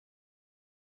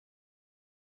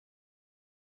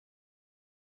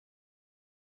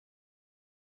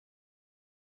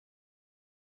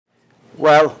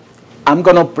Well, I'm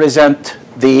going to present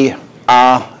the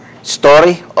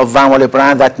story of Van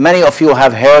Willebrand that many of you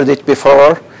have heard it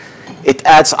before. It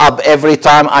adds up every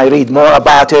time I read more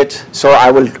about it, so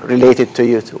I will relate it to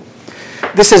you too.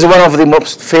 This is one of the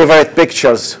most favorite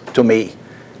pictures to me.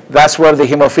 That's where the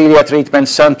Hemophilia Treatment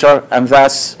Center, and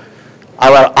that's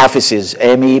our offices,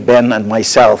 Amy, Ben, and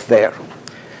myself there.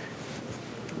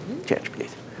 Change,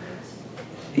 please.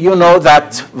 You know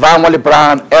that Van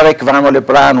Willebrand, Eric Van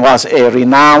Willebrand, was a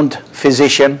renowned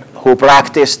physician who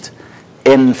practiced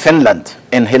in Finland,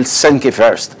 in Helsinki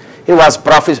first. He was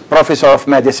professor of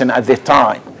medicine at the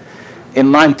time.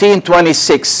 In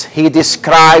 1926, he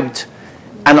described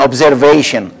an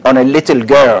observation on a little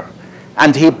girl,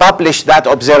 and he published that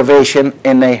observation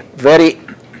in a very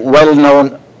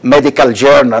well-known medical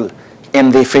journal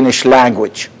in the Finnish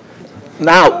language.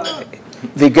 Now,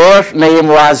 the girl's name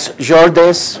was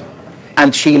Hjordis,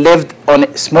 and she lived on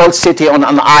a small city on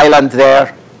an island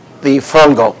there, the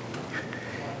Folgo.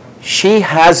 She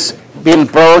has been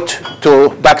brought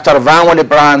to Dr. Van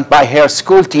Willebrand by her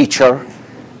school teacher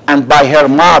and by her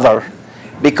mother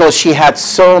because she had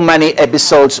so many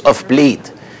episodes of bleed.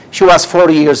 She was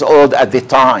 4 years old at the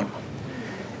time.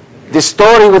 The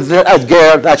story with that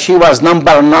girl that she was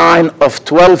number 9 of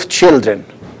 12 children.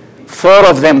 4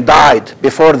 of them died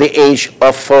before the age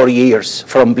of 4 years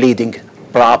from bleeding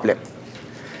problem.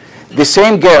 The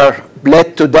same girl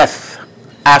bled to death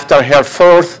after her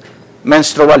 4th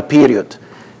menstrual period.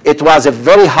 It was a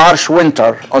very harsh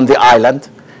winter on the island,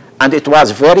 and it was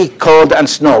very cold and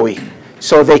snowy,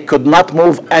 so they could not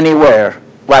move anywhere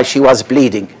while she was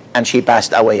bleeding, and she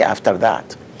passed away after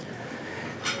that.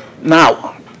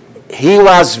 Now, he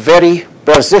was very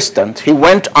persistent. He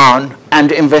went on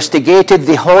and investigated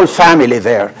the whole family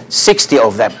there, 60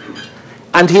 of them.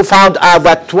 And he found out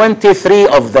that 23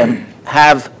 of them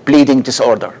have bleeding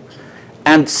disorder,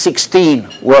 and 16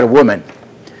 were women.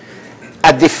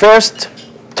 At the first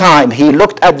time he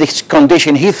looked at this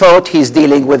condition, he thought he's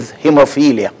dealing with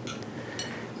hemophilia.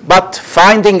 But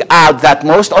finding out that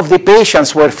most of the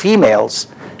patients were females,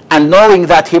 and knowing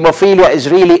that hemophilia is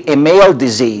really a male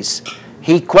disease,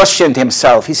 he questioned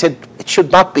himself. He said, it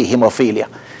should not be hemophilia.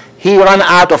 He ran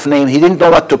out of name. He didn't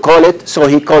know what to call it, so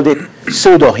he called it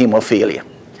pseudo-hemophilia.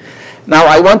 Now,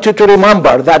 I want you to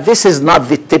remember that this is not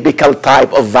the typical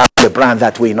type of Van Willebrand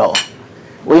that we know.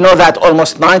 We know that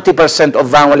almost 90% of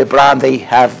Van Willebrand, they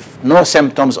have no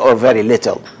symptoms or very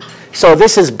little. So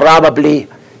this is probably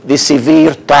the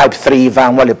severe type 3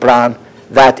 Van Willebrand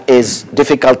that is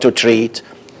difficult to treat,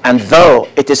 and though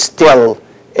it is still,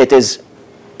 it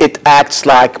acts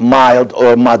like mild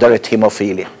or moderate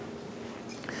hemophilia.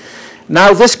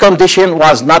 Now, this condition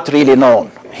was not really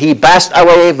known. He passed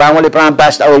away, Van Willebrand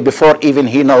passed away before even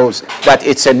he knows that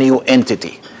it's a new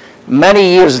entity.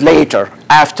 Many years later,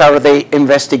 after they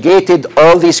investigated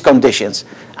all these conditions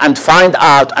and find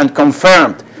out and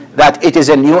confirmed that it is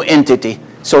a new entity,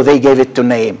 so they gave it the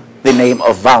name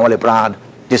of Van Willebrand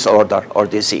disorder or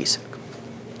disease.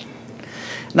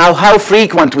 Now, how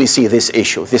frequent we see this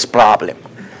issue, this problem?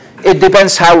 It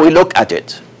depends how we look at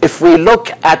it. If we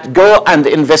go and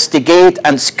investigate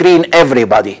and screen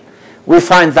everybody, we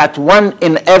find that 1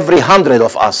 in every 100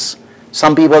 of us,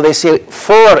 some people they say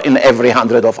 4 in every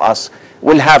 100 of us,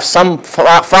 will have some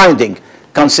finding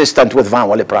consistent with Van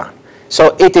Willebrand.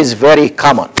 So it is very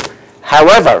common.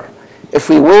 However, if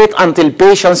we wait until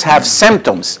patients have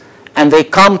symptoms and they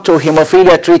come to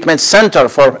Hemophilia Treatment Center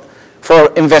for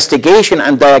investigation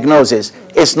and diagnosis,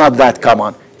 it's not that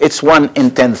common. It's 1 in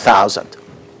 10,000.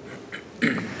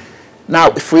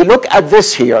 Now, if we look at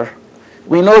this here,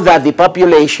 we know that the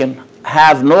population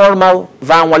have normal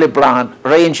Van Willebrand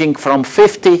ranging from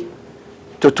 50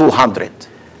 to 200.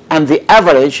 And the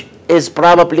average is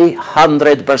probably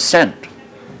 100%.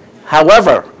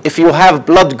 However, if you have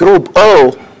blood group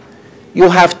O, you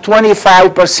have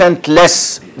 25%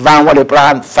 less Van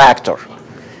Willebrand factor.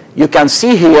 You can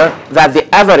see here that the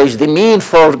average, the mean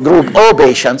for group O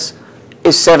patients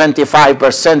is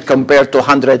 75% compared to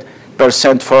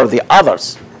 100% for the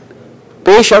others.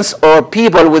 Patients or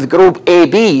people with group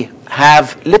AB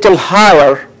have little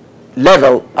higher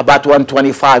level, about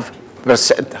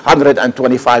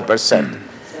 125%,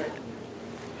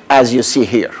 as you see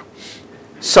here.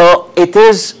 So it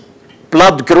is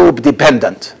blood group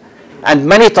dependent. And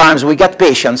many times we get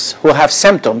patients who have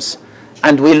symptoms,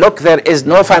 and we look, there is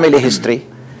no family history.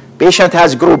 Patient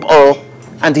has group O,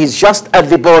 and he's just at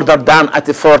the border down at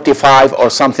the 45 or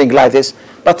something like this,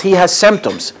 but he has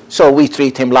symptoms. So we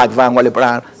treat him like Van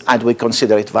Willebrand, and we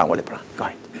consider it Van Willebrand. Go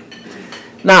ahead.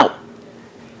 Now,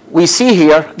 we see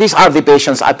here, these are the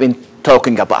patients I've been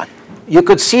talking about. You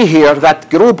could see here that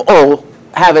group O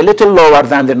have a little lower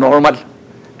than the normal,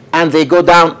 and they go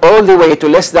down all the way to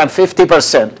less than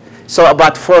 50%. So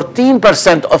about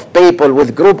 14% of people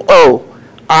with group O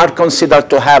are considered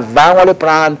to have Van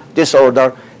Willebrand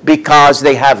disorder because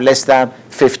they have less than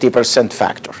 50%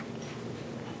 factor.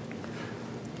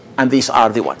 And these are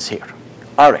the ones here.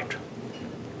 All right.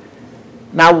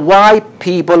 Now, why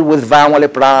people with Van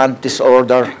Willebrand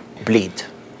disorder bleed?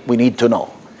 We need to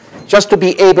know. Just to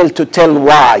be able to tell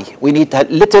why, we need a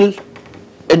little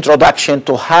introduction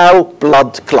to how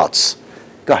blood clots.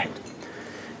 Go ahead.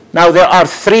 Now, there are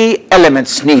three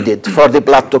elements needed for the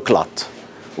blood to clot.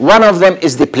 One of them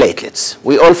is the platelets.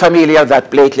 We're all familiar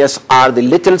that platelets are the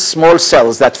little small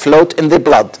cells that float in the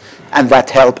blood and that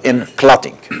help in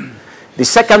clotting. The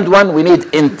second one, we need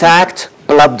intact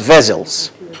blood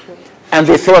vessels. And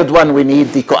the third one, we need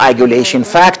the coagulation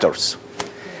factors.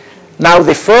 Now,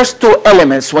 the first two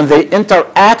elements, when they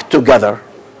interact together,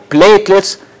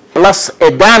 platelets plus a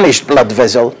damaged blood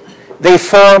vessel, they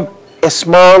form a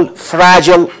small,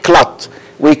 fragile clot.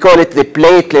 We call it the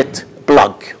platelet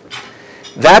plug.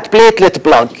 That platelet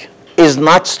plug is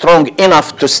not strong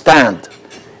enough to stand.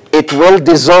 It will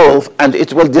dissolve and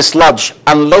it will dislodge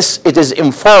unless it is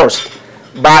enforced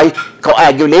by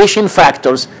coagulation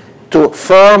factors to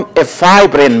form a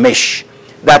fibrin mesh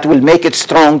that will make it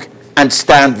strong and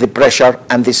stand the pressure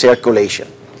and the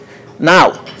circulation.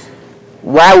 Now,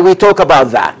 why we talk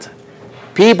about that?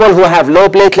 People who have low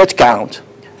platelet count,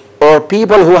 or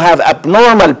people who have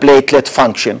abnormal platelet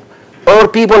function, or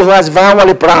people who has Van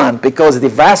Willebrand because the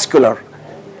vascular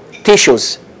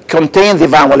tissues contain the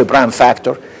Van Willebrand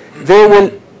factor, they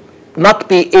will not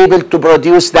be able to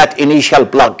produce that initial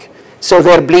plug. So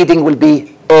their bleeding will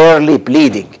be early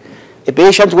bleeding. A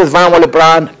patient with Van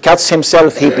Willebrand cuts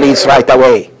himself, he bleeds right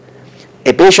away.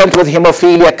 A patient with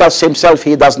hemophilia cuts himself,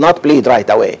 he does not bleed right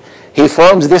away. He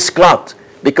forms this clot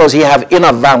because he have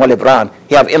enough Van Willebrand,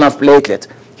 he have enough platelet.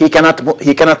 He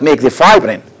cannot make the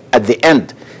fibrin at the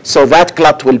end. So that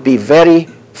clot will be very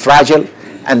fragile,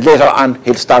 and later on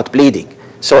he'll start bleeding.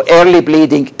 So early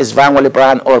bleeding is Van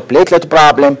Willebrand or platelet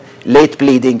problem. Late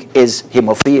bleeding is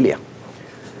hemophilia.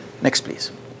 Next,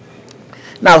 please.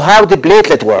 Now, how the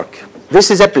platelet work? This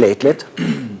is a platelet,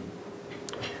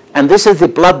 and this is the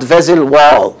blood vessel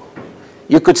wall.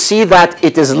 You could see that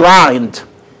it is lined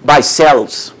by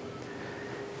cells.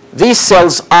 These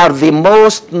cells are the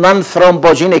most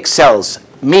non-thrombogenic cells,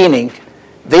 meaning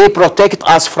they protect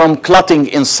us from clotting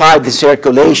inside the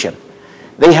circulation.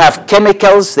 They have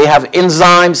chemicals, they have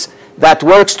enzymes that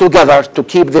works together to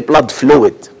keep the blood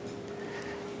fluid.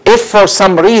 If for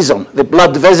some reason the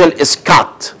blood vessel is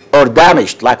cut or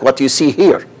damaged, like what you see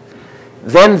here,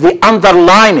 then the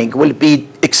underlining will be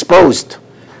exposed,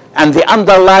 and the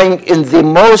underlying in the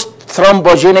most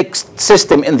thrombogenic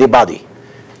system in the body.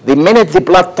 The minute the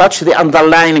blood touches the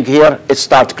underlining here, it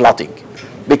starts clotting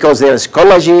because there is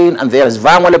collagen and there is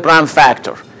Van Willebrand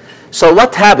factor. So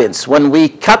what happens when we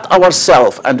cut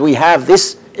ourselves and we have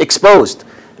this exposed?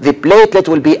 The platelet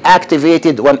will be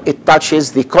activated when it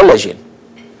touches the collagen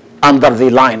under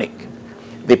the lining.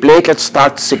 The platelet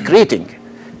starts secreting.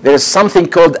 There is something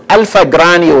called alpha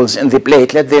granules in the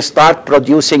platelet. They start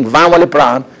producing Van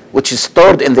Willebrand, which is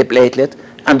stored in the platelet,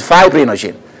 and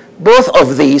fibrinogen. Both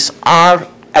of these are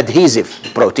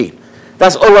adhesive protein.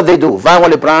 That's all what they do. Van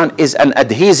Willebrand is an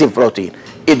adhesive protein.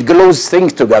 It glues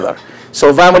things together.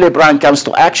 So Van Willebrand comes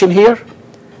to action here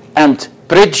and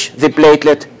bridge the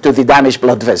platelet to the damaged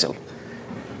blood vessel.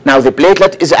 Now the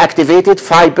platelet is activated.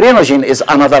 Fibrinogen is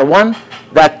another one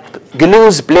that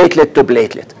glues platelet to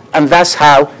platelet. And that's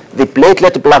how the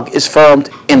platelet plug is formed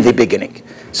in the beginning.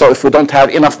 So if we don't have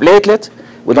enough platelet,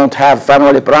 we don't have Van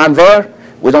Willebrand there,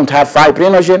 we don't have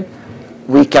fibrinogen,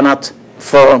 we cannot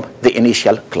form the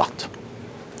initial clot.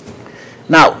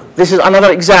 Now, this is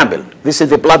another example. This is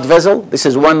the blood vessel. This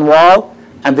is one wall,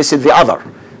 and this is the other.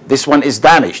 This one is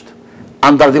damaged.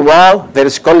 Under the wall, there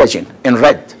is collagen in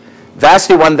red. That's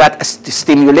the one that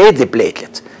stimulates the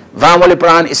platelet. Van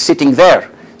Willebrand is sitting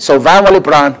there. So Van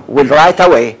Willebrand will right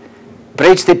away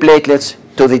bridge the platelets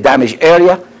to the damaged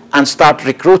area and start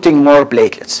recruiting more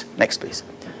platelets. Next, please.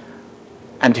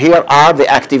 And here are the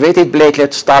activated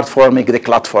platelets start forming the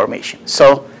clot formation.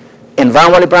 So in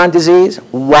Van Willebrand disease,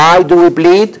 why do we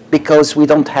bleed? Because we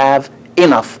don't have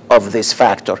enough of this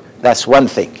factor. That's one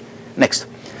thing. Next.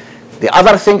 The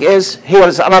other thing is, here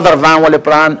is another Van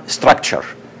Willebrand structure,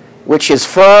 which is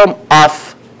formed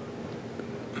of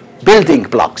building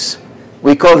blocks.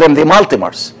 We call them the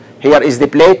multimers. Here is the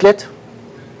platelet,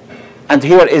 and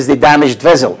here is the damaged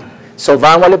vessel. So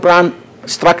Van Willebrand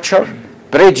structure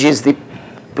bridges the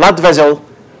blood vessel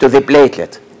to the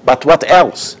platelet. But what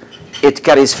else? It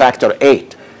carries factor VIII.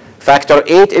 Factor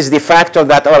VIII is the factor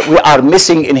that we are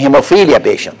missing in hemophilia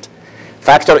patient.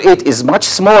 Factor VIII is much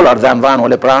smaller than van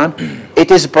Willebrand.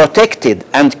 It is protected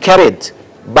and carried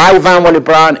by van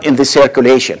Willebrand in the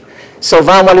circulation. So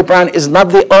van Willebrand is not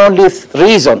the only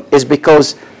reason, is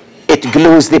because it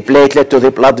glues the platelet to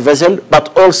the blood vessel,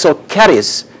 but also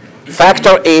carries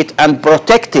factor VIII and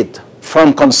protected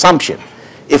from consumption.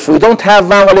 If we don't have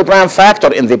van Willebrand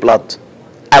factor in the blood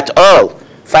at all,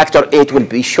 factor VIII will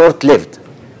be short-lived.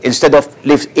 Instead of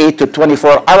live 8 to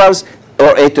 24 hours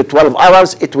or 8 to 12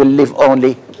 hours, it will live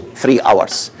only 3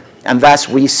 hours. And thus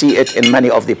we see it in many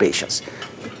of the patients.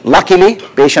 Luckily,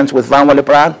 patients with van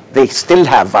Willebrand, they still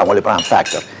have van Willebrand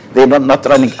factor. They're not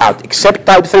running out, except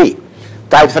type 3.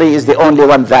 Type 3 is the only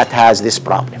one that has this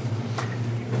problem.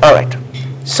 All right.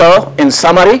 So, in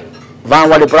summary, van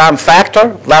Willebrand factor,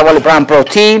 van Willebrand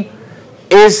protein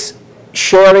is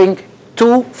sharing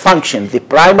two functions. The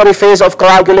primary phase of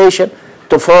coagulation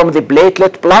to form the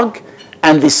platelet plug,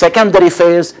 and the secondary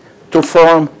phase to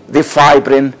form the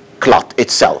fibrin clot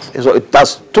itself. So it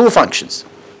does two functions.